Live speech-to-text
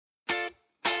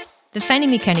The Fanny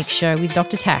Mechanic Show with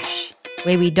Dr Tash,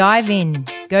 where we dive in,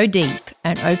 go deep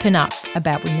and open up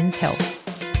about women's health.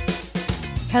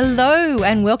 Hello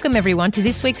and welcome everyone to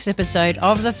this week's episode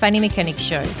of The Fanny Mechanic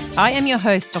Show. I am your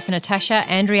host, Dr Natasha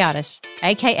Andriadis,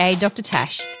 aka Dr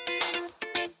Tash.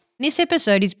 This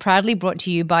episode is proudly brought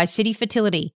to you by City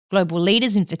Fertility, global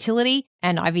leaders in fertility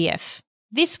and IVF.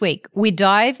 This week, we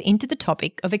dive into the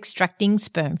topic of extracting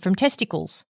sperm from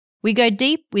testicles. We go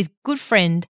deep with good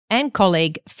friend and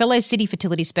colleague, fellow City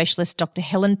Fertility specialist Dr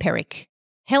Helen Peric.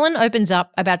 Helen opens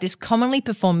up about this commonly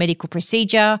performed medical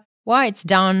procedure, why it's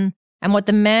done, and what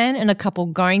the man and a couple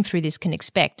going through this can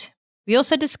expect. We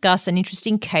also discuss an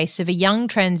interesting case of a young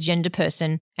transgender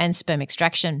person and sperm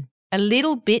extraction. A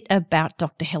little bit about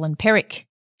Dr Helen Peric.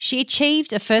 She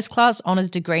achieved a first-class honours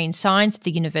degree in science at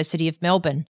the University of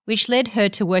Melbourne, which led her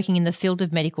to working in the field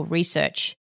of medical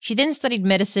research. She then studied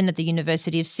medicine at the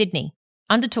University of Sydney,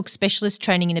 undertook specialist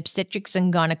training in obstetrics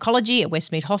and gynecology at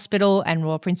Westmead Hospital and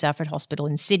Royal Prince Alfred Hospital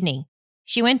in Sydney.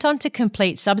 She went on to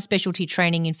complete subspecialty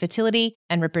training in fertility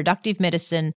and reproductive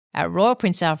medicine at Royal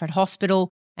Prince Alfred Hospital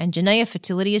and Genea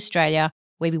Fertility Australia,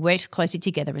 where we worked closely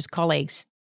together as colleagues.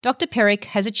 Dr Peric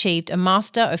has achieved a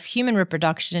Master of Human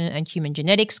Reproduction and Human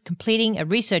Genetics, completing a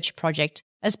research project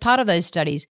as part of those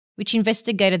studies, which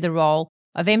investigated the role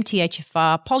of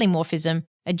MTHFR polymorphism,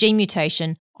 a gene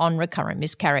mutation, on recurrent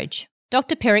miscarriage.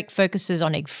 Dr Peric focuses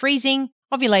on egg freezing,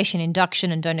 ovulation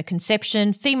induction and donor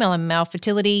conception, female and male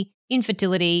fertility,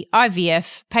 infertility,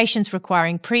 IVF, patients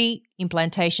requiring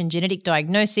pre-implantation genetic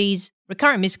diagnoses,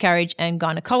 recurrent miscarriage and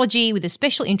gynecology, with a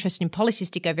special interest in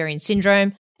polycystic ovarian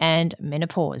syndrome and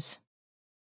menopause.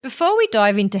 Before we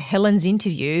dive into Helen's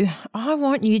interview, I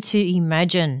want you to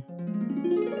imagine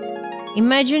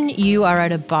you are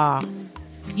at a bar.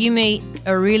 You meet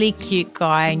a really cute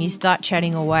guy and you start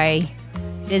chatting away.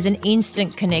 There's an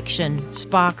instant connection.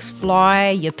 Sparks fly,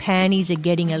 your panties are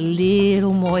getting a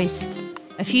little moist.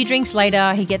 A few drinks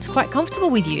later, he gets quite comfortable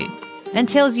with you and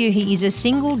tells you he is a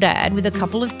single dad with a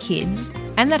couple of kids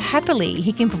and that happily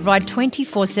he can provide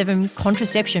 24/7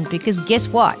 contraception because guess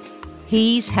what?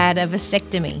 He's had a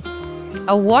vasectomy.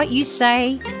 What you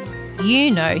say?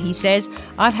 You know, he says,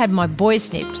 I've had my boy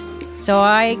snipped, so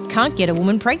I can't get a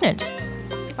woman pregnant.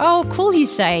 Oh, cool, you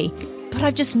say. But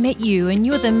I've just met you and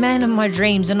you're the man of my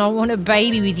dreams and I want a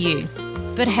baby with you.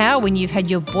 But how when you've had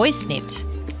your boy snipped?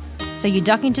 So you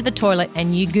duck into the toilet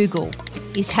and you Google,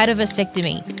 he's had a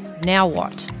vasectomy. Now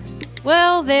what?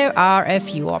 Well, there are a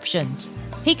few options.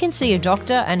 He can see a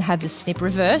doctor and have the snip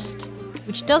reversed,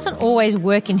 which doesn't always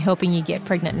work in helping you get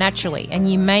pregnant naturally and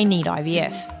you may need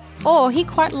IVF. Or he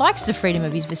quite likes the freedom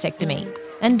of his vasectomy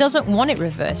and doesn't want it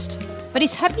reversed, but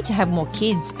he's happy to have more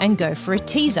kids and go for a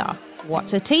teaser.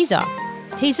 What's a teaser?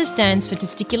 Teaser stands for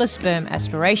testicular sperm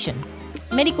aspiration.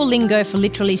 Medical lingo for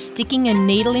literally sticking a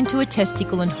needle into a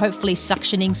testicle and hopefully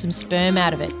suctioning some sperm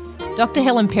out of it. Dr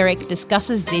Helen Peric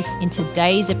discusses this in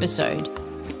today's episode.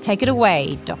 Take it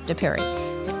away, Dr Peric.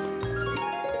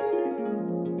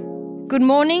 Good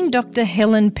morning, Dr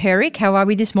Helen Peric. How are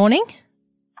we this morning?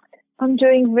 I'm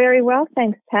doing very well,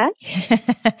 thanks, Tash.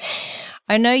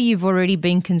 I know you've already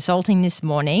been consulting this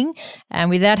morning, and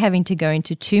without having to go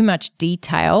into too much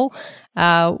detail,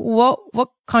 what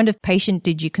kind of patient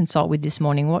did you consult with this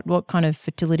morning? What kind of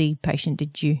fertility patient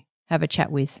did you have a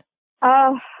chat with?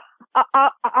 I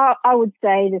would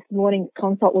say this morning's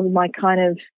consult was my kind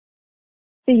of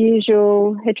the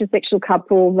usual heterosexual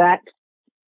couple that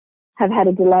have had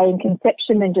a delay in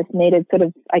conception and just needed sort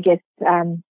of, I guess,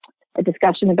 a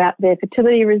discussion about their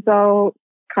fertility results,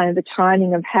 kind of the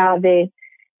timing of how they're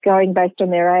going based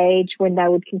on their age, when they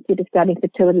would consider starting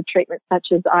fertility treatments such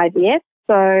as IVF.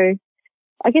 So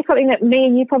I guess something that me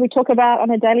and you probably talk about on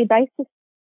a daily basis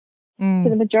to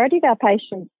the majority of our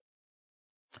patients.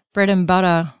 Bread and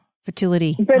butter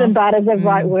fertility. Bread and butter is the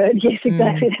right word. Yes,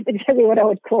 exactly. That's exactly what I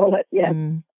would call it. Yeah.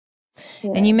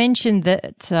 Yeah. And you mentioned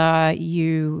that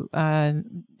you are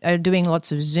doing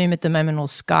lots of Zoom at the moment or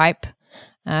Skype.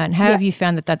 And how have you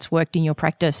found that that's worked in your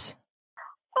practice?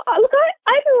 Look,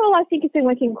 overall, I think it's been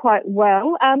working quite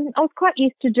well. I was quite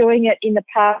used to doing it in the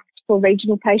past for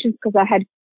regional patients because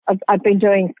I've been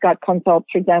doing Skype consults,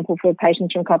 for example, for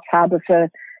patients from Coffs Harbour for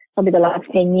probably the last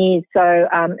 10 years. So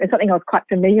it's something I was quite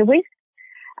familiar with.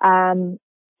 I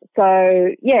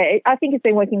think it's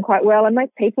been working quite well. And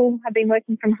most people have been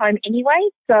working from home anyway.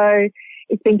 So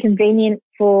it's been convenient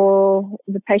for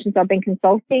the patients I've been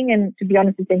consulting. And to be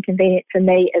honest, it's been convenient for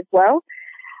me as well.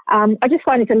 I just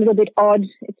find it's a little bit odd.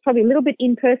 It's probably a little bit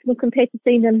impersonal compared to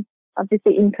seeing them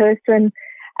obviously in person.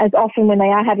 As often when they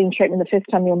are having treatment, the first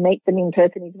time you'll meet them in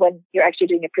person is when you're actually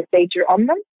doing a procedure on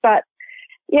them. But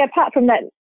yeah, apart from that,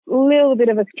 little bit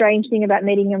of a strange thing about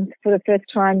meeting them for the first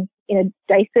time in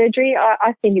a day surgery.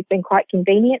 I think it's been quite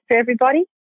convenient for everybody.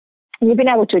 And you've been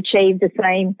able to achieve the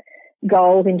same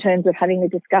goals in terms of having the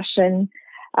discussion,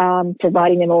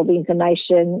 providing them all the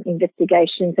information,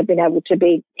 investigations have been able to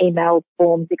be emailed,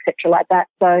 forms, etc. like that.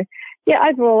 So, yeah,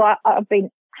 overall, I've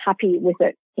been happy with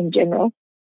it in general.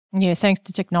 Yeah, thanks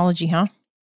to technology, huh?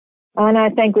 Oh, no,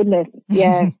 thank goodness.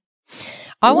 Yeah.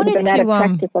 I wanted been to out of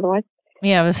practice otherwise.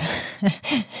 Yeah,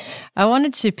 I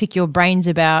wanted to pick your brains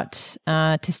about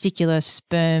testicular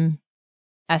sperm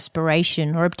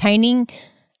aspiration or obtaining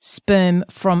sperm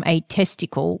from a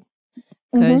testicle,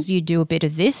 because you do a bit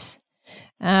of this.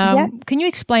 Can you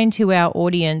explain to our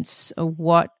audience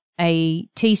what a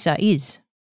TESA is?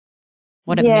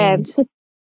 What it means?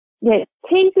 Yeah,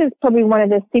 TESA is probably one of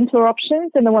the simpler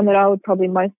options and the one that I would probably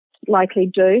most likely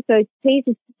do. So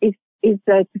TESA is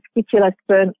the testicular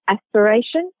sperm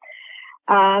aspiration.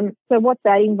 So what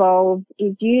that involves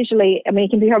is usually, I mean,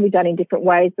 it can be probably done in different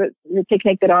ways, but the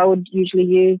technique that I would usually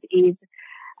use is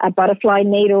a butterfly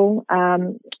needle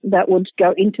that would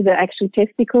go into the actual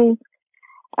testicles.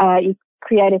 You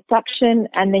create a suction,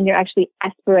 and then you're actually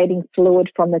aspirating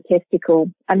fluid from the testicle.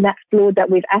 And that fluid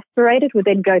that we've aspirated would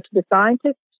then go to the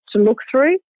scientist to look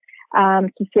through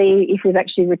to see if we've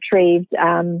actually retrieved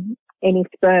any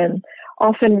sperm.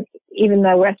 Often, even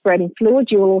though we're aspirating fluid,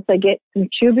 you will also get some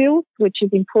tubules, which is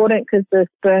important because the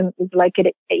sperm is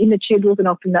located in the tubules, and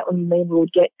often that will mean we'll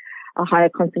get a higher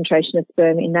concentration of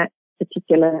sperm in that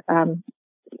particular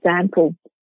sample.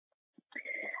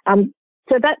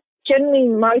 So that's generally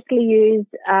mostly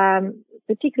used,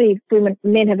 particularly if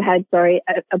men have had,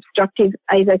 obstructive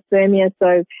azospermia,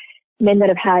 so men that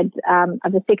have had a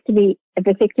vasectomy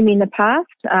in the past.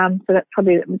 So that's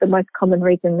probably the most common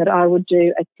reason that I would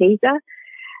do a TESA.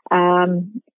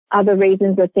 Other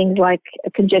reasons are things like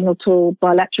a congenital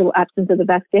bilateral absence of the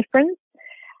vas deferens.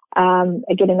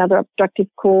 Again, another obstructive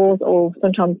cause, or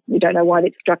sometimes we don't know why the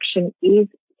obstruction is.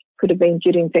 Could have been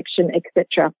due to infection,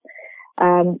 etc.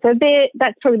 So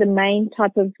that's probably the main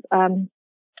type of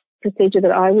procedure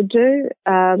that I would do.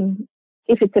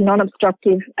 If it's a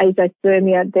non-obstructive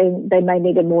azospermia, then they may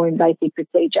need a more invasive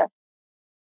procedure.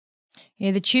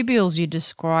 Yeah, the tubules you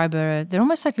describe they're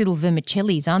almost like little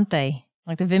vermicellis, aren't they?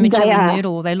 Like the vermicelli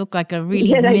noodle. They look like a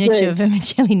really miniature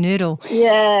vermicelli noodle.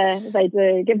 Yeah, they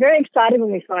do. Get very excited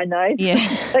when we find those. Yeah.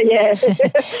 Yeah.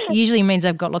 It usually means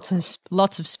they've got lots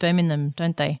of sperm in them,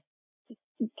 don't they?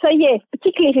 So, yes,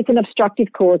 particularly if it's an obstructive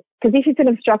cause, because if it's an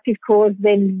obstructive cause,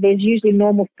 then there's usually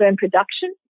normal sperm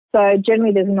production. So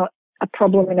generally there's not a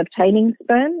problem in obtaining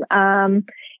sperm.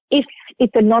 If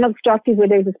it's a non-obstructive where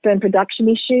there's a sperm production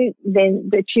issue, then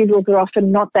the tubules are often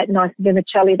not that nice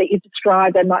vermicelli that you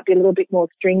described. They might be a little bit more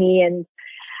stringy and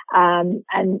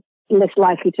less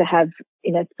likely to have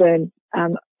sperm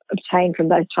obtained from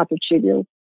those type of tubules.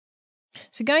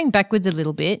 So going backwards a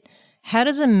little bit, how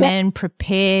does a man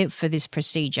prepare for this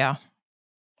procedure?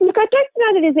 Look, I don't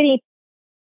know that there's any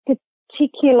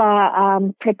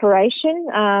particular preparation.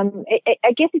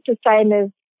 I guess it's the same as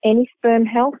any sperm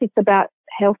health. It's about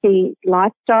healthy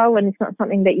lifestyle, and it's not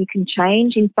something that you can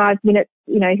change in 5 minutes.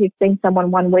 If you've seen someone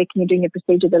 1 week and you're doing a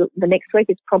procedure the next week,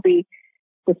 it's probably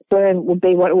the sperm would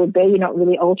be what it would be. You're not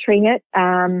really altering it.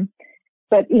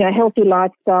 But, healthy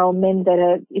lifestyle, men that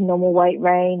are in normal weight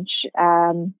range,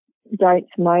 don't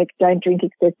smoke, don't drink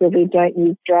excessively, don't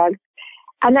use drugs.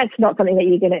 And that's not something that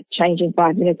you're going to change in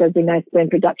 5 minutes. As we know, sperm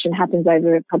production happens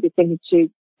over a probably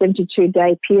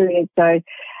 72-day period. So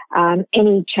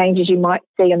any changes you might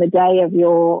see on the day of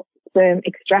your sperm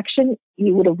extraction,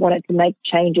 you would have wanted to make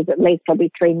changes at least probably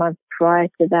 3 months prior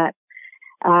to that.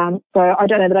 So I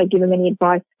don't know that I'd give them any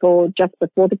advice for just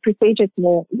before the procedure. It's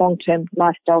more long-term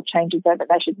lifestyle changes that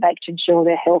they should make to ensure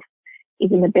their health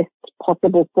is in the best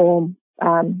possible form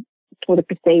for the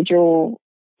procedure, or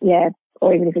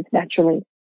even if it's naturally.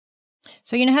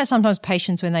 So you know how sometimes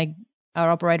patients, when they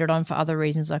are operated on for other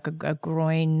reasons, like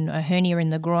a hernia in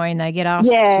the groin, they get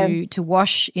asked to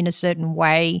wash in a certain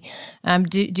way.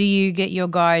 Do you get your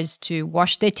guys to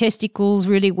wash their testicles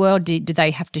really well? Do they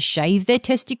have to shave their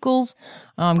testicles,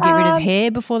 get rid of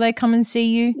hair before they come and see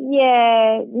you?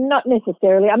 Yeah, not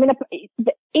necessarily. I mean,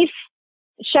 if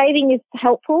shaving is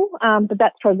helpful, but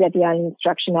that's probably the only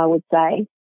instruction I would say.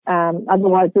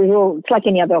 Otherwise, it's like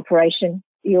any other operation.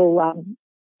 You'll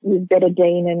use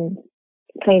betadine and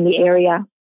clean the area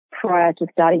prior to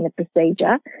starting the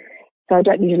procedure. So I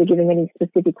don't usually give them any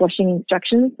specific washing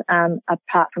instructions,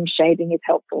 apart from shaving is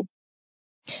helpful.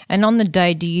 And on the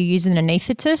day, do you use an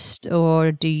anaesthetist,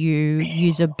 or do you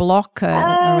use a block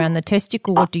around the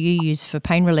testicle? What do you use for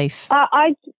pain relief?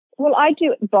 I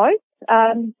do both.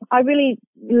 I really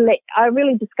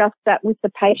discuss that with the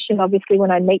patient. Obviously,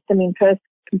 when I meet them in person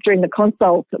during the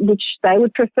consult, which they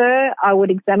would prefer, I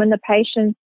would examine the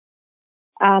patient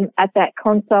at that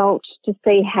consult to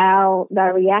see how they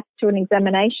react to an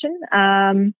examination.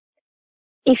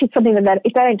 If it's something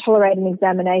if they don't tolerate an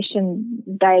examination,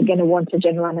 they're going to want a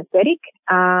general anaesthetic.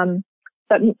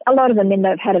 But a lot of the men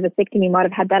that have had a vasectomy might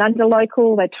have had that under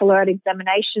local. They tolerate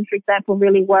examination, for example,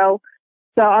 really well.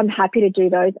 So I'm happy to do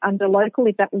those under local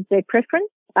if that was their preference.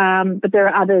 But there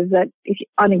are others that if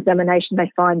on examination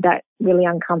they find that really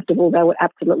uncomfortable, they would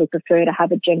absolutely prefer to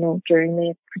have a general during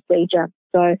their procedure.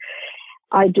 So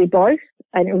I do both,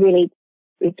 and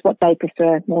it's what they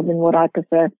prefer more than what I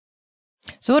prefer.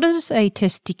 So what does a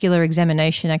testicular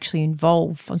examination actually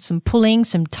involve? Some pulling,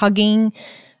 some tugging?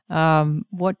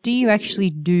 What do you actually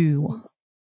do?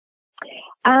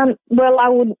 Well, I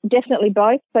would definitely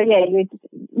both. So, yeah, you're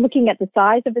looking at the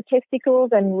size of the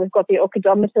testicles, and we've got the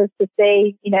orchidometers to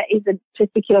see, is the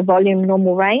testicular volume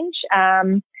normal range?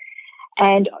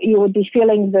 And you would be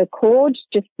feeling the cord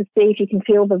just to see if you can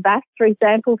feel the vas, for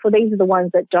example. For these are the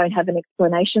ones that don't have an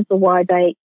explanation for why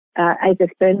they are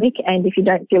asospermic. And if you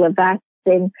don't feel a vas,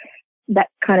 then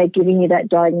that's kind of giving you that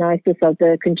diagnosis of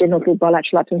the congenital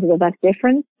bilateral absence of the vas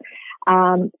deferens.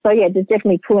 So, yeah, there's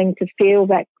definitely pulling to feel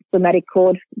that spermatic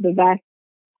cord, the vas,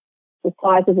 the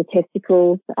size of the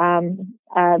testicles,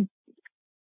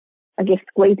 I guess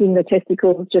squeezing the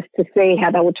testicles just to see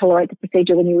how they would tolerate the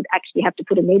procedure when you would actually have to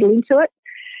put a needle into it.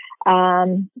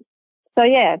 So,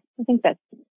 yeah, I think is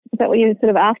that what you're sort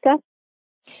of after?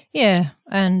 Yeah,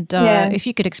 and if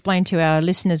you could explain to our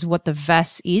listeners what the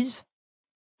vas is.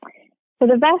 So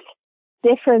the vas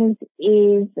deferens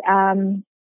is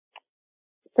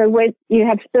so when you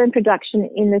have sperm production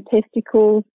in the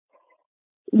testicles,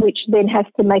 which then has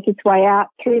to make its way out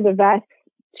through the vas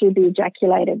to be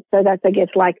ejaculated. So that's, I guess,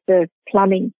 like the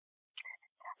plumbing.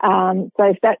 So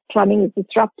if that plumbing is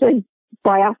disrupted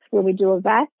by us when we do a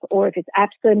vas, or if it's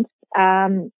absent,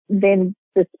 then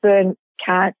the sperm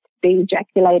can't be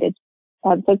ejaculated.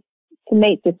 So to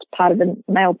me, it's just part of the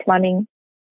male plumbing.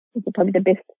 Is probably the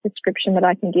best description that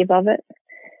I can give of it.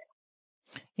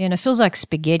 Yeah, and it feels like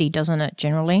spaghetti, doesn't it,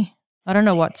 generally? I don't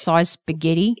know what size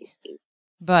spaghetti,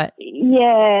 but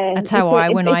yeah, that's how I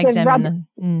examine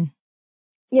them.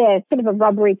 Yeah, it's sort of a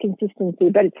rubbery consistency,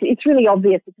 but it's really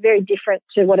obvious. It's very different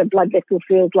to what a blood vessel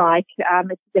feels like.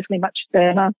 It's definitely much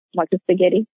firmer, like a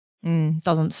spaghetti.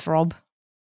 Doesn't throb.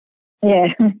 Yeah,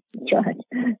 that's right.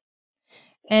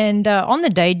 And on the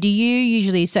day, do you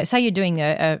usually say you're doing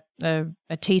a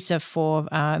teaser for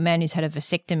a man who's had a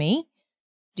vasectomy?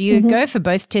 Do you go for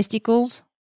both testicles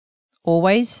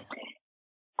always?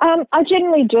 I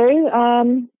generally do,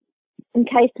 in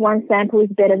case one sample is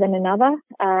better than another.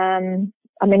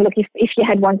 I mean, look, if you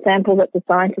had one sample that the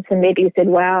scientist and maybe you said,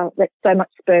 wow, that's so much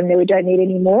sperm there, we don't need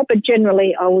any more. But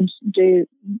generally, I would do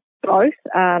both.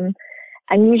 And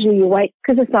usually you wait,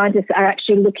 because the scientists are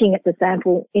actually looking at the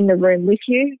sample in the room with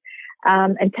you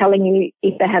and telling you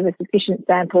if they have a sufficient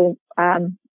sample.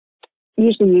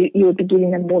 Usually you would be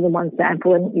giving them more than one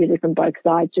sample, and usually from both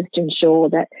sides, just to ensure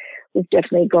that we've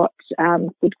definitely got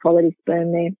good quality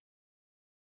sperm there.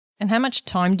 And how much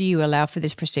time do you allow for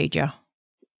this procedure?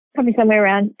 Probably somewhere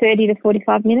around 30 to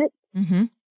 45 minutes. Mm-hmm.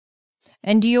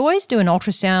 And do you always do an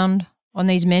ultrasound on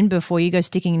these men before you go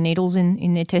sticking needles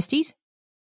in their testes?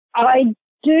 I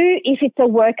do. If it's a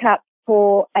workup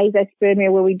for azoospermia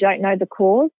where we don't know the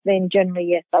cause, then generally,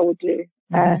 yes, I would do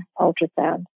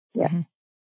ultrasound. Yeah. Mm-hmm.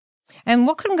 And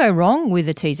what can go wrong with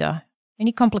a teaser?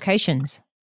 Any complications?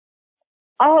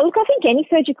 Oh, look, I think any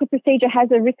surgical procedure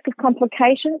has a risk of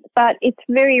complications, but it's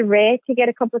very rare to get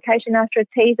a complication after a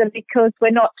teaser because we're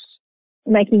not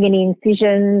making any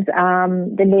incisions.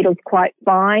 The needle's quite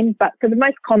fine, but for the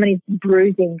most common is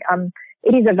bruising.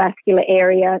 It is a vascular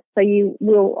area, so you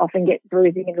will often get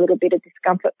bruising and a little bit of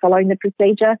discomfort following the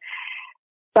procedure.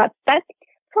 But that's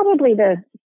probably the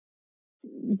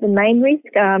main risk.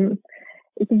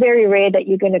 It's very rare that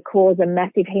you're going to cause a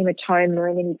massive hematoma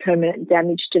and any permanent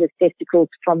damage to the testicles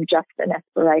from just an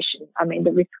aspiration. I mean,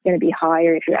 the risk is going to be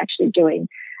higher if you're actually doing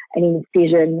an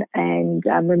incision and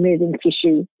removing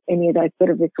tissue. Any of those sort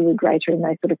of risks will be greater in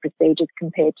those sort of procedures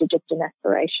compared to just an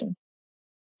aspiration.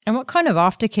 And what kind of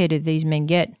aftercare do these men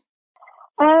get?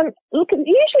 Look,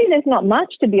 usually there's not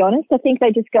much, to be honest. I think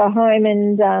they just go home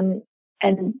and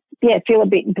feel a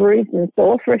bit bruised and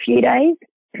sore for a few days.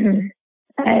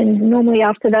 And normally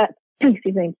after that, there's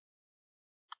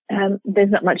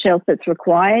not much else that's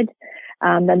required.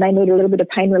 Then they need a little bit of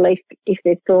pain relief if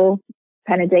they're sore,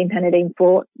 Panadine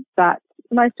Forte, but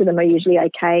most of them are usually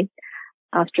okay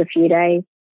after a few days.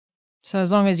 So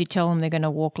as long as you tell them they're going to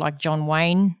walk like John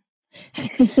Wayne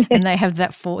and they have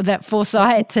that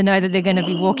foresight to know that they're going to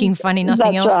be walking funny,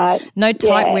 nothing else. Right. No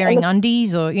tight wearing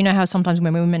undies, or you know how sometimes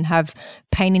when women have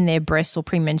pain in their breasts or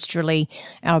premenstrually,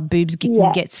 our boobs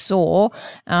can get sore.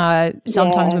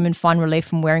 Sometimes women find relief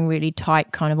from wearing really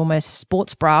tight, kind of almost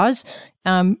sports bras.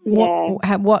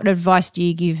 What advice do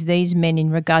you give these men in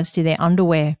regards to their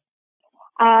underwear?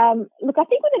 Look, I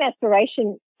think with an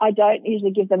aspiration, I don't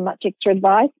usually give them much extra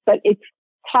advice, but it's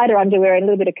tighter underwear and a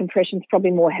little bit of compression is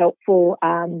probably more helpful.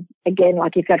 Again,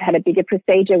 like if you've had a bigger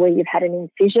procedure where you've had an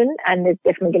incision and there's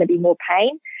definitely going to be more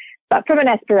pain. But from an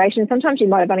aspiration, sometimes you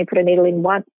might have only put a needle in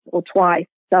once or twice.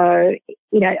 So,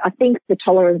 you know, I think the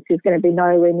tolerance is going to be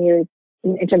nowhere near,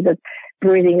 in terms of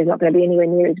bruising, is not going to be anywhere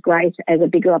near as great as a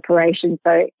bigger operation.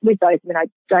 So with those men, I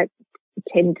don't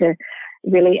tend to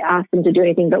really ask them to do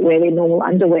anything but wear their normal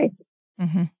underwear.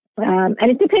 Mm-hmm.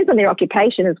 And it depends on their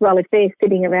occupation as well. If they're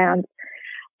sitting around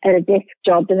at a desk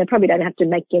job, then they probably don't have to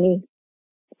make any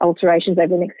alterations over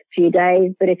the next few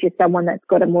days. But if you're someone that's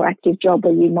got a more active job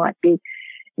where you might be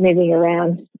moving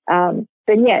around,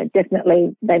 then yeah,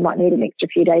 definitely they might need an extra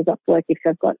few days off work if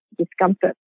they've got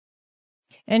discomfort.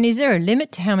 And is there a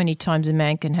limit to how many times a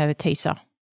man can have a teaser?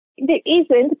 There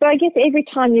isn't, but I guess every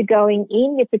time you're going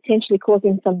in, you're potentially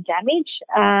causing some damage.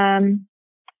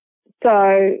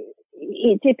 So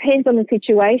it depends on the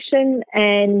situation,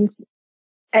 and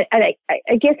I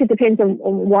guess it depends on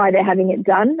why they're having it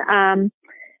done.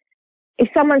 If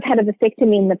someone's had a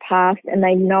vasectomy in the past and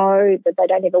they know that they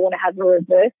don't ever want to have a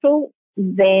reversal,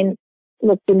 then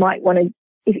look, we might want to,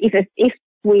 if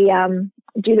we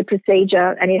do the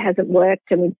procedure and it hasn't worked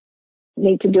and we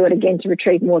need to do it again to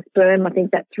retrieve more sperm, I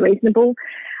think that's reasonable.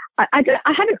 I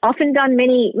haven't often done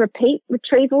many repeat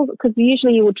retrievals because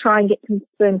usually you will try and get some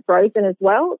sperm frozen as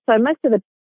well. So most of the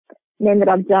men that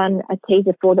I've done a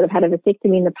teaser for that have had a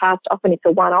vasectomy in the past, often it's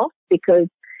a one-off because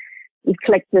you've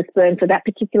collected the sperm for that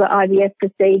particular IVF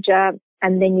procedure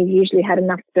and then you've usually had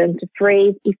enough sperm to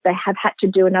freeze if they have had to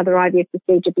do another IVF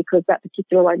procedure because that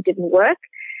particular one didn't work.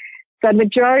 So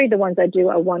majority of the ones I do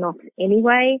are one-off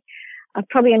anyway. I've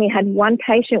probably only had one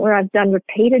patient where I've done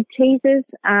repeated teasers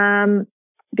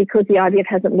because the IVF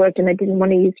hasn't worked and they didn't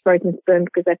want to use frozen sperm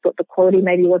because they thought the quality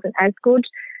maybe wasn't as good.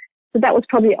 So that was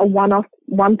probably a one-off,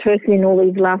 one person in all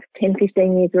these last 10,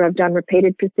 15 years where I've done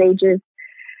repeated procedures.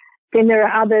 Then there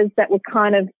are others that were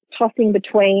kind of tossing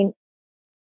between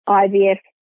IVF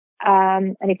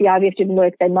and if the IVF didn't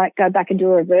work, they might go back and do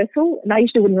a reversal. And I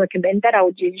usually wouldn't recommend that. I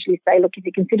would usually say, look, if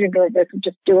you're considering a reversal,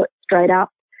 just do it straight up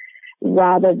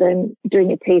rather than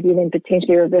doing a teaser and then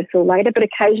potentially a reversal later. But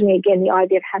occasionally, again, the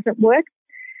IVF hasn't worked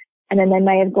and then they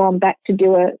may have gone back to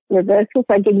do a reversal.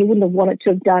 So again, you wouldn't have wanted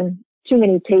to have done too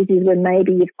many teasers when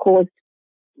maybe you've caused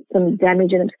some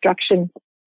damage and obstruction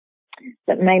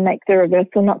that may make the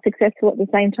reversal not successful at the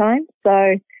same time.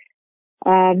 So,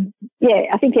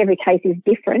 I think every case is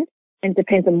different and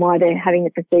depends on why they're having the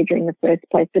procedure in the first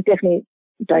place, but definitely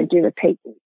don't do repeat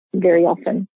very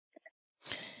often.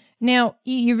 Now,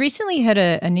 you recently had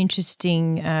an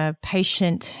interesting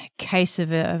patient case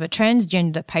of a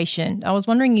transgender patient. I was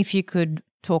wondering if you could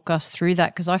talk us through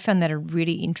that because I found that a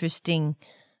really interesting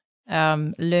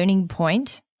learning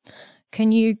point.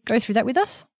 Can you go through that with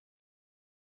us?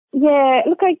 Yeah,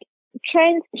 look,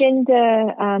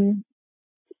 transgender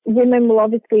women will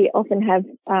obviously often have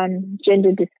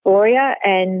gender dysphoria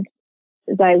and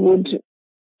they would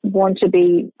want to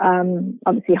be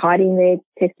obviously hiding their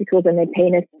testicles and their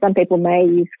penis. Some people may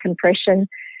use compression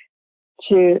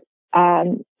to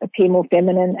appear more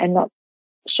feminine and not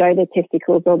show their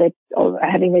testicles or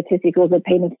having their testicles or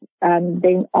penis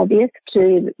being obvious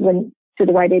to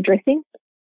the way they're dressing.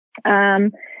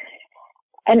 And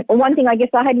one thing I guess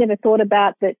I had never thought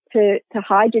about that to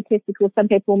hide your testicles, some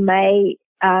people may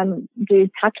do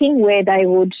tucking where they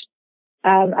would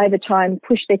over time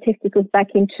push their testicles back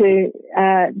into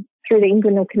through the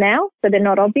inguinal canal so they're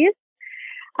not obvious.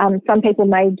 Some people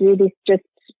may do this just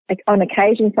on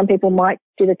occasion. Some people might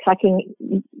do the tucking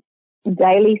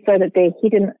daily so that they're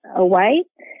hidden away.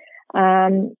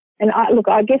 And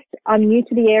I guess I'm new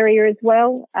to the area as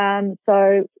well,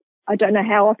 so I don't know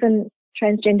how often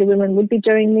transgender women would be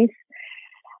doing this.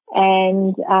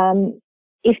 And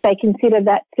if they consider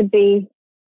that to be,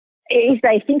 if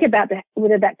they think about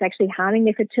whether that's actually harming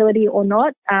their fertility or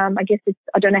not, I guess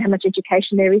I don't know how much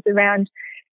education there is around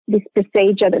this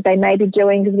procedure that they may be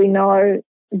doing, because we know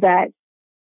that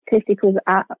testicles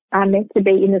are meant to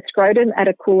be in the scrotum at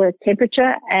a cooler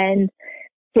temperature, and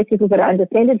testicles that are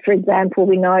undescended, for example,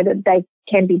 we know that they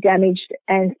can be damaged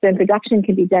and sperm production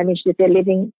can be damaged if they're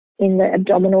living in the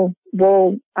abdominal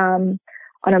wall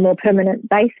on a more permanent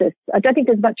basis. I don't think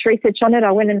there's much research on it.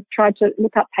 I went and tried to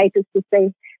look up papers to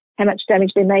see how much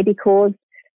damage there may be caused,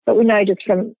 but we know just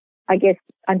from, I guess,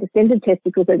 undescended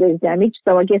testicles that there's damage.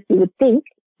 So I guess you would think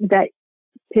that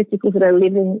testicles that are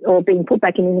living or being put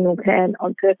back in the inguinal canal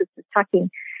on purpose for tucking,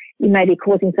 you may be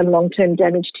causing some long-term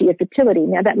damage to your fertility.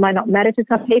 Now, that might not matter to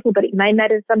some people, but it may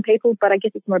matter to some people. But I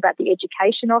guess it's more about the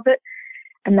education of it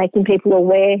and making people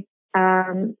aware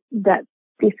that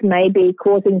this may be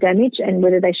causing damage and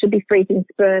whether they should be freezing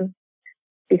sperm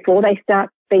before they start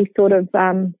these sort of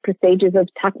procedures of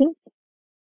tucking.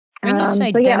 When you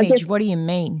say damage, what do you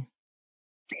mean?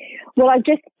 Well,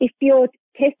 if your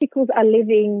testicles are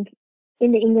living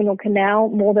in the inguinal canal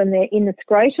more than they're in the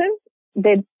scrotum,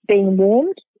 they're being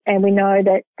warmed, and we know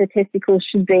that the testicles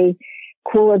should be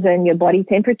cooler than your body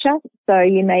temperature. So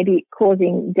you may be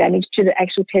causing damage to the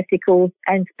actual testicles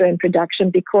and sperm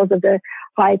production because of the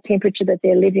high temperature that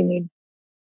they're living in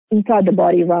inside the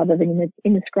body rather than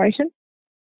in the scrotum.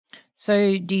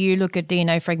 So do you look at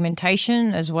DNA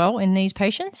fragmentation as well in these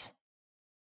patients?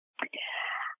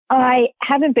 I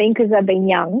haven't been because I've been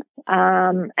young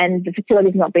and the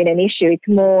fertility's not been an issue. It's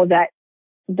more that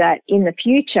in the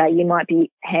future you might be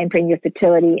hampering your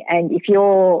fertility, and if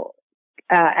you're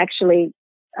actually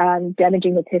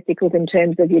damaging the testicles in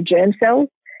terms of your germ cells,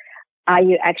 are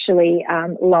you actually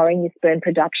lowering your sperm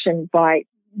production by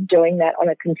doing that on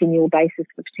a continual basis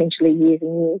for potentially years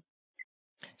and years?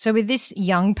 So with this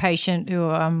young patient who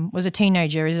was a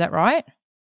teenager, is that right?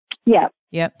 Yeah.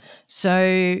 Yep.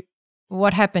 So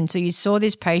what happened? So you saw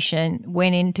this patient,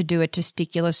 went in to do a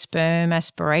testicular sperm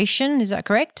aspiration, is that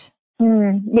correct?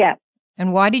 Yeah.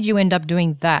 And why did you end up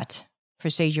doing that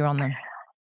procedure on them?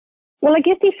 Well, I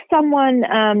guess if someone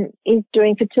is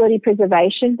doing fertility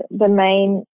preservation, the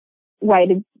main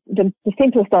way the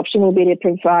simplest option will be to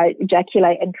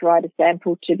ejaculate and provide a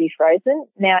sample to be frozen.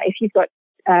 Now, if you've got,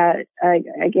 gender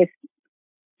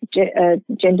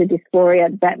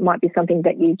dysphoria, that might be something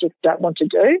that you just don't want to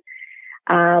do.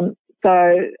 So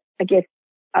I guess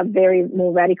a very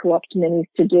more radical option then is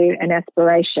to do an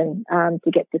aspiration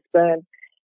to get the sperm.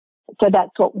 So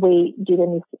that's what we did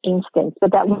in this instance.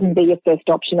 But that wouldn't be your first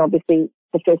option. Obviously,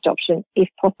 the first option, if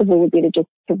possible, would be to just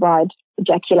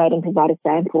ejaculate and provide a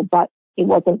sample. But it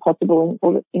wasn't possible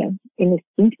in this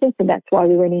instance, and that's why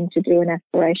we went in to do an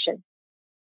aspiration.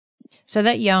 So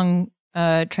that young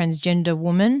transgender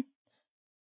woman,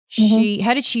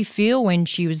 how did she feel when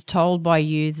she was told by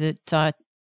you that,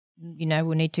 we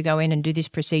need to go in and do this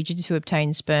procedure to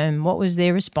obtain sperm? What was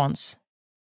their response?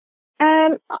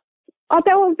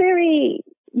 They were very,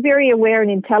 very aware and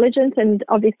intelligent, and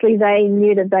obviously they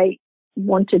knew that they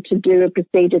wanted to do a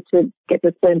procedure to get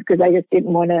the sperm because they just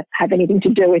didn't want to have anything to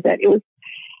do with it.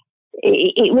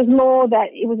 It was more that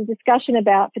it was a discussion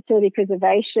about fertility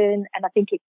preservation, and I think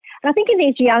in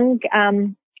these young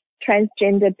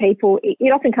transgender people,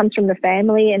 it often comes from the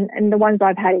family, and the ones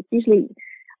I've had, it's usually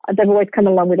they've always come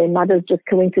along with their mothers just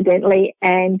coincidentally,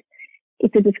 and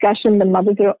it's a discussion the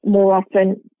mothers are more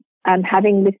often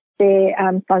having with their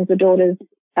sons or daughters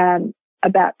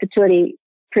about fertility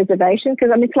preservation. Because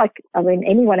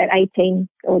anyone at 18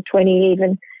 or 20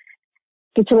 even,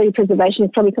 fertility preservation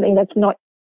is probably something that's not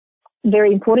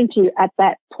very important to you at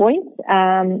that point.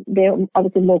 They're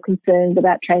obviously more concerned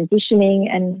about transitioning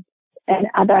and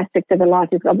other aspects of their life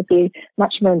is obviously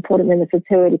much more important than the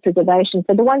fertility preservation.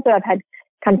 So the ones that I've had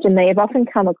come to me have often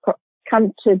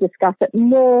come to discuss it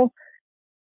more.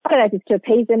 I don't know if it's to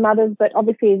appease their mothers, but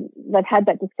obviously they've had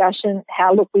that discussion,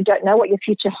 how, look, we don't know what your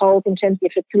future holds in terms of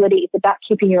your fertility. It's about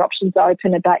keeping your options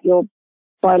open about your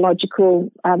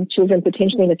biological children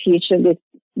potentially in the future with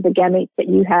the gametes that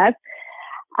you have.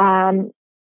 So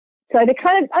they're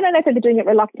kind of, I don't know if they're doing it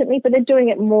reluctantly, but they're doing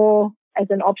it more as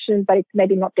an option, but it's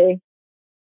maybe not their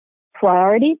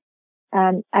priority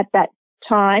at that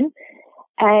time.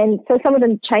 And so some of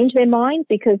them change their mind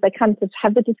because they come to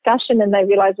have the discussion and they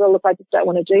realise, well, look, I just don't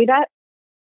want to do that.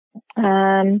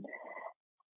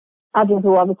 Others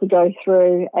will obviously go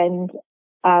through and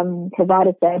provide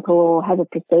a sample or have a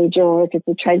procedure, or if it's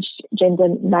a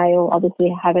transgender male,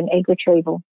 obviously have an egg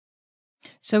retrieval.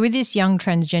 So with this young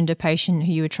transgender patient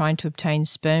who you were trying to obtain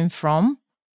sperm from,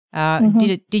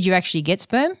 did you actually get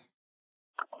sperm?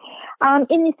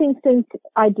 In this instance,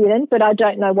 I didn't, but I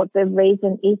don't know what the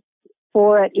reason is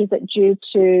for it. Is it due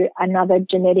to another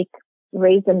genetic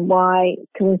reason why,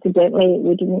 coincidentally,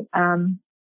 we didn't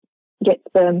get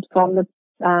sperm from them?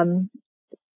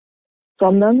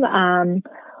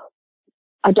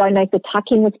 I don't know if the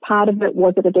tucking was part of it.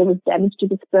 Was it that there was damage to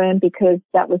the sperm because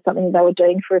that was something they were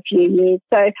doing for a few years?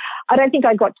 So I don't think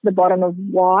I got to the bottom of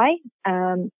why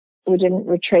we didn't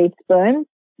retrieve sperm.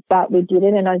 but we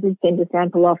didn't, and I did send a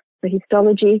sample off for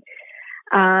histology.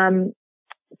 So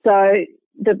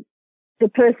the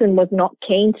person was not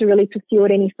keen to really pursue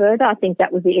it any further. I think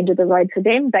that was the end of the road for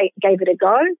them. They gave it a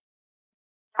go.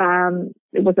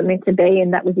 It wasn't meant to be,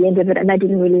 and that was the end of it, and they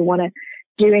didn't really want to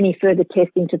do any further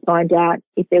testing to find out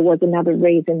if there was another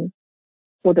reason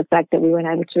for the fact that we weren't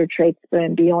able to retrieve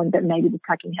sperm beyond that maybe the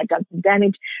tucking had done some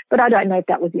damage. But I don't know if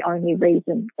that was the only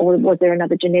reason, or was there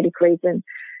another genetic reason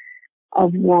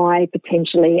of why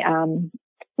potentially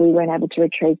we weren't able to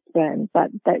retrieve sperm. But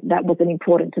that wasn't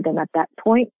important to them at that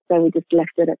point, so we just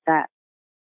left it at that.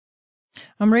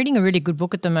 I'm reading a really good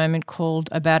book at the moment called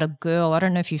About a Girl. I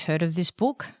don't know if you've heard of this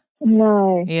book.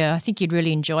 No. Yeah, I think you'd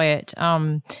really enjoy it.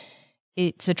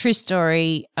 It's a true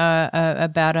story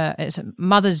it's a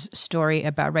mother's story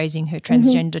about raising her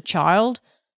transgender child.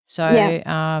 So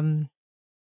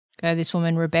this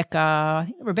woman, Rebecca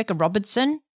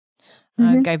Robertson,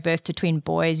 gave birth to twin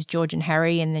boys, George and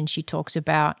Harry, and then she talks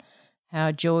about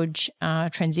how George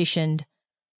transitioned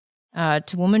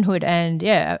to womanhood. And,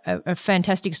 a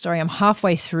fantastic story. I'm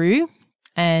halfway through,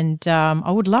 and I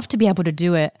would love to be able to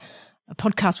do a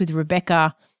podcast with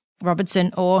Rebecca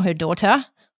Robertson or her daughter,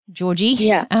 Georgie.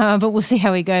 Yeah. But we'll see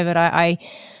how we go. But I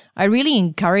really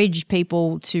encourage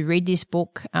people to read this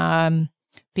book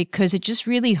because it just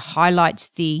really highlights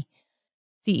the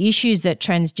issues that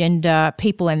transgender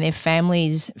people and their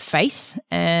families face.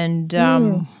 And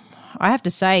I have to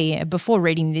say, before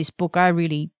reading this book, I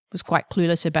really was quite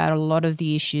clueless about a lot of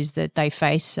the issues that they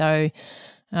face. So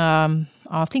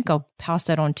I think I'll pass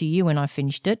that on to you when I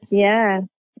finished it. Yeah,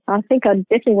 I think I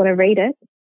definitely want to read it.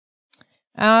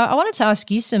 I wanted to ask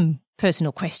you some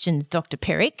personal questions, Dr.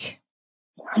 Peric.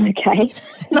 Okay.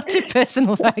 Not too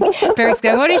personal. Like Peric's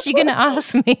going, what is she going to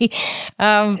ask me?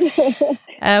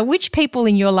 Which people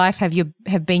in your life have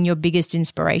been your biggest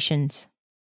inspirations?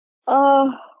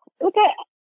 Look,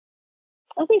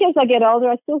 I think as I get older,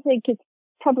 I still think it's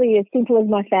probably as simple as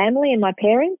my family and my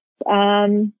parents.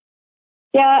 I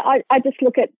just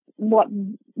look at what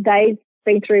they've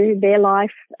been through their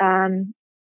life.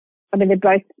 They're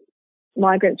both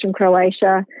migrants from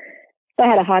Croatia. They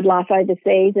had a hard life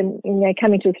overseas, and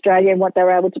coming to Australia and what they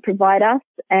were able to provide us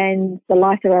and the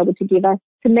life they were able to give us.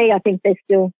 To me, I think they're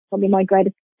still probably my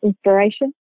greatest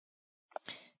inspiration.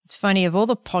 It's funny, of all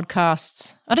the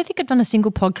podcasts, I don't think I've done a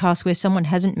single podcast where someone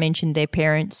hasn't mentioned their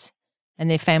parents and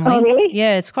their family. Oh, really?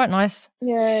 Yeah, it's quite nice.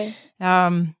 Yeah.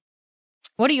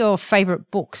 What are your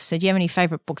favourite books? Do you have any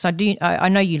favourite books? I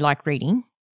know you like reading.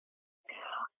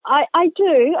 I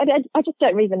do. I just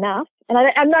don't read enough. And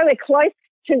I'm nowhere close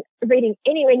to reading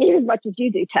anywhere near as much as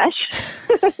you do, Tash.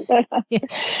 Yeah.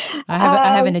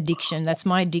 I have an addiction. That's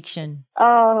my addiction.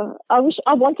 I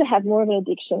want to have more of an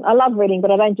addiction. I love reading,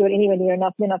 but I don't do it anywhere near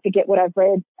enough. Then I forget what I've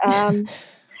read.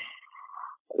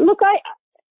 Look, I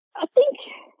think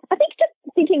just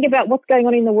thinking about what's going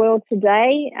on in the world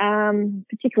today,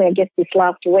 particularly I guess this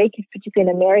last week,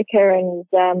 particularly in America,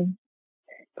 and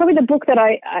probably the book that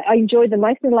I enjoyed the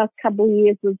most in the last couple of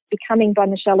years was Becoming by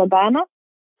Michelle Obama.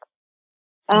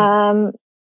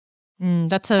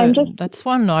 That's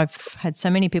one I've had so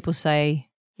many people say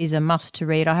is a must to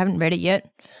read. I haven't read it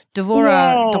yet.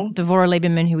 Devorah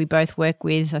Lieberman, who we both work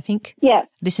with, I think,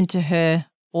 listened to her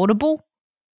Audible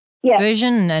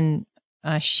version, and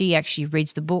she actually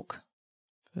reads the book.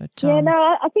 But,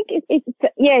 I think it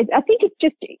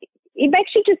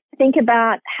makes you just think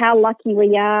about how lucky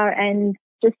we are, and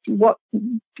just what we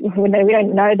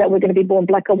don't know that we're going to be born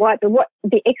black or white, but what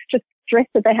the extra stress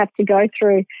that they have to go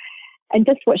through. And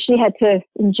just what she had to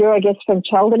endure, I guess, from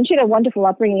childhood. And she had a wonderful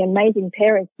upbringing, amazing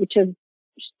parents, which have,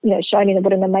 shown me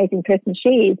what an amazing person she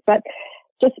is. But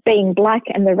just being black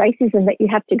and the racism that you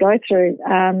have to go through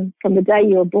from the day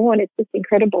you were born, it's just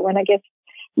incredible. And I guess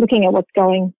looking at what's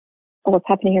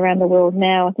happening around the world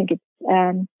now, I think it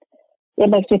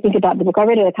makes me think about the book. I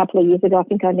read it a couple of years ago. I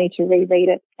think I need to reread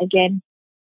it again.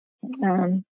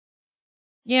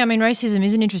 Racism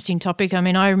is an interesting topic.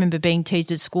 I remember being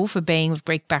teased at school for being of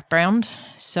Greek background.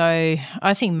 So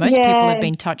I think most people have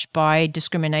been touched by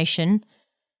discrimination.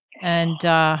 And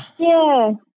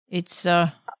it's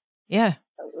Look,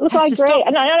 I agree.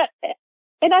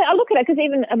 And I look at it because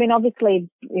even, obviously,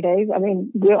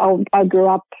 I grew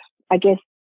up, I guess,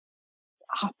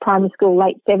 primary school,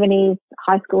 late 70s,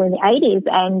 high school in the 80s,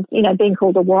 and, being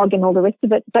called a wog and all the rest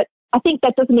of it. But I think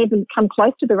that doesn't even come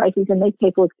close to the racism these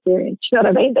people experience. You know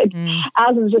what I mean?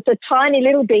 Ours is just a tiny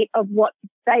little bit of what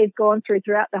they've gone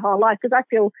throughout their whole life. Because I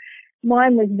feel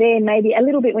mine was there maybe a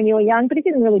little bit when you were young, but it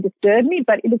didn't really disturb me,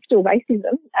 but it was still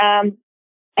racism.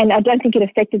 And I don't think it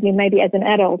affected me maybe as an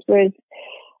adult, whereas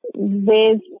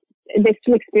they're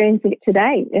still experiencing it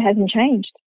today. It hasn't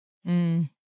changed. Mm.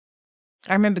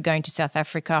 I remember going to South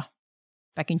Africa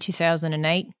back in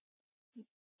 2008.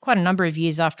 Quite a number of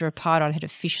years after apartheid had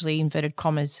officially, inverted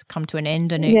commas, come to an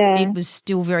end, and it was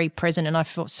still very present, and I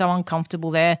felt so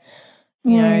uncomfortable there,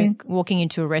 you know, walking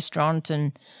into a restaurant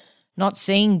and not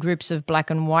seeing groups of black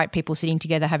and white people sitting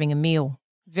together having a meal,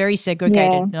 very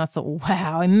segregated. And I thought,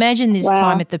 wow, imagine this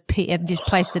time at this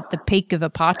place at the peak of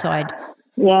apartheid.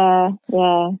 Yeah. I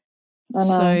know.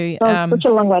 So, such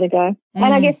a long way to go. And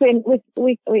I guess we look,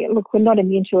 we're not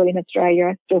immune to it in Australia.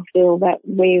 I still feel that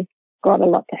we've got a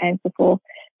lot to answer for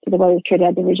to the way we treat our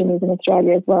Aborigines in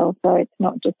Australia as well. So it's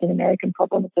not just an American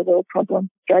problem, it's a world problem,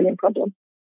 Australian problem.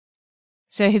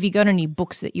 So have you got any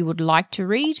books that you would like to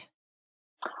read?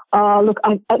 Look,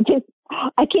 I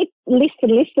keep lists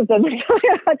and lists of them.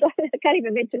 I can't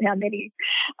even mention how many.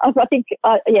 I think,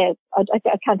 I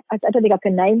can't. I don't think I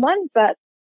can name one, but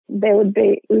there would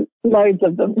be loads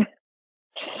of them.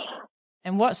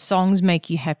 And what songs make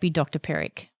you happy, Dr.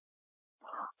 Peric?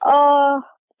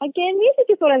 Again, music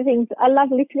is one of the things I love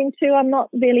listening to. I'm not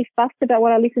really fussed about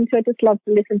what I listen to. I just love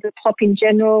to listen to pop in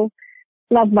general.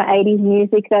 Love my 80s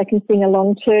music that I can sing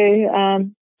along to.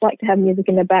 Like to have music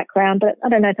in the background, but I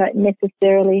don't know if I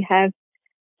necessarily have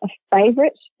a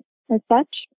favourite as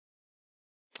such.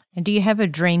 And do you have a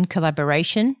dream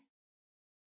collaboration?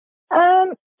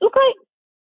 Look,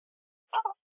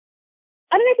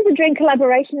 I don't know if it's a dream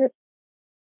collaboration.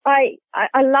 I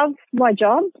love my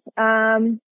job.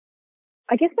 I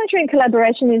guess my dream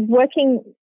collaboration is working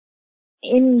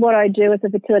in what I do as a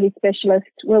fertility specialist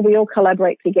where we all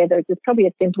collaborate together. It's probably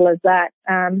as simple as that.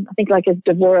 I think like as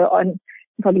Devorah,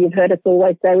 probably you've heard us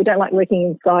always say, we don't like working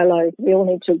in silos. We all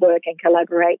need to work and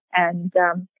collaborate and,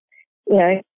 you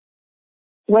know,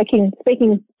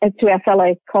 speaking to our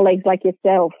fellow colleagues like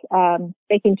yourself,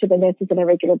 speaking to the nurses on a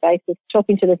regular basis,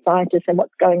 talking to the scientists and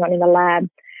what's going on in the lab.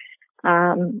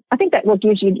 I think that what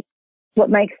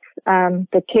makes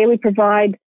the care we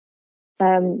provide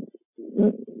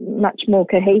much more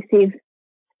cohesive,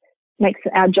 makes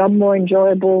our job more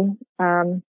enjoyable.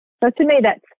 So to me,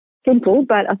 that's simple,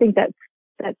 but I think that's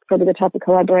probably the type of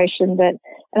collaboration and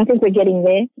I think we're getting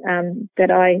there,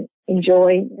 that I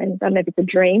enjoy. And I don't know if it's a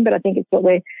dream, but I think it's what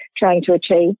we're trying to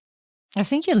achieve. I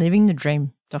think you're living the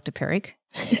dream, Dr. Peric.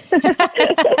 I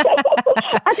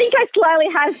think I slowly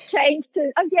have changed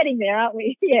I'm getting there, aren't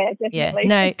we? Yeah, definitely. Yeah,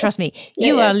 no, trust me,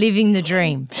 you are living the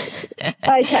dream.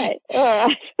 Okay, all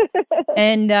right.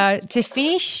 And to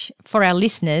finish for our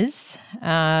listeners,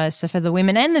 so for the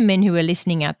women and the men who are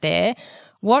listening out there,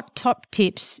 what top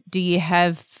tips do you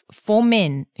have for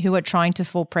men who are trying to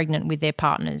fall pregnant with their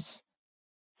partners?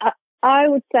 I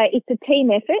would say it's a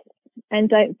team effort, and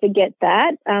don't forget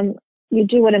that. You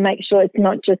do want to make sure it's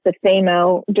not just a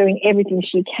female doing everything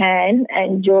she can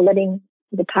and you're letting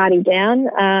the party down.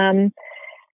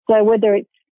 So whether it's,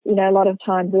 you know, a lot of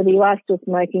times whether you are still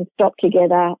smoking, stop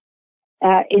together,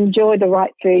 enjoy the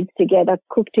right foods together,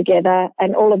 cook together,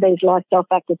 and all of these lifestyle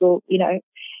factors will, you know,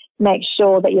 make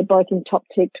sure that you're both in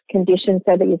top-tip condition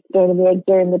so that your sperm and the eggs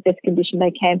are in the best condition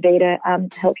they can be to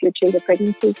help you achieve a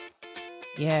pregnancy.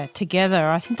 Yeah, together.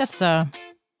 I think that's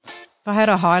if I had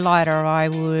a highlighter, I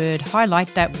would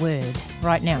highlight that word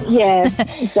right now. Yeah,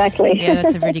 exactly. Yeah,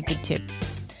 that's a really good tip.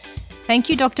 Thank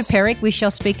you, Dr. Peric. We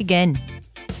shall speak again.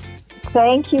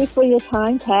 Thank you for your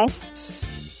time, Cass.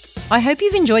 I hope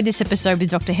you've enjoyed this episode with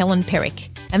Dr. Helen Peric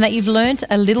and that you've learnt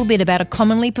a little bit about a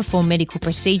commonly performed medical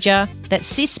procedure that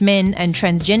cis men and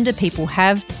transgender people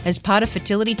have as part of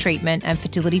fertility treatment and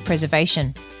fertility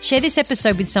preservation. Share this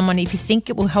episode with someone if you think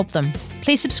it will help them.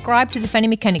 Please subscribe to the Fanny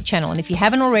Mechanic channel, and if you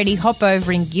haven't already, hop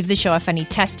over and give the show a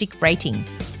fantastic rating.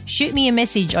 Shoot me a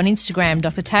message on Instagram,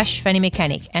 Dr. Tash Fanny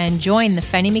Mechanic, and join the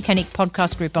Fanny Mechanic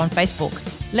podcast group on Facebook.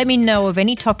 Let me know of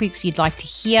any topics you'd like to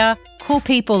hear, cool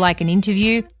people like an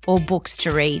interview, or books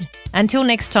to read. Until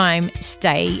next time,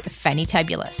 stay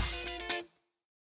fanny-tabulous.